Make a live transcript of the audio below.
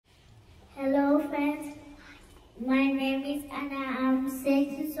friends. My name is Anna. I'm 6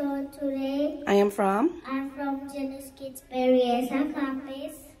 years old today. I'm from Genesis Kids Berryessa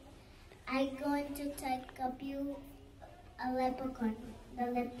campus. I'm going to take up you a leprechaun. The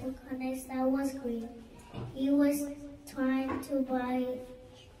leprechaun is that was green. He was trying to buy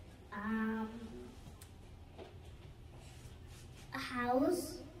a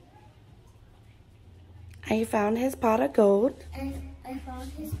house. I found his pot of gold. And I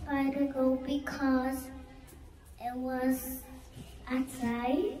found his pot of gold because it was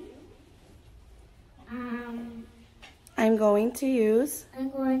outside. I'm going to use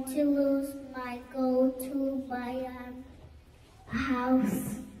lose my gold to buy a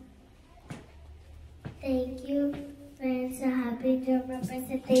house. Thank you, friends. A happy German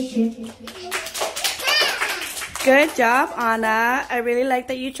presentation. Good job, Anna. I really like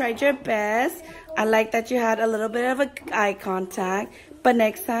that you tried your best. I like that you had a little bit of eye contact. But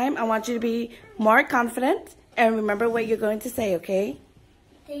next time, I want you to be more confident and remember what you're going to say, okay?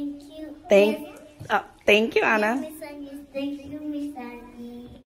 Thank you. Thank you, Anna. Thank you, Miss Anna.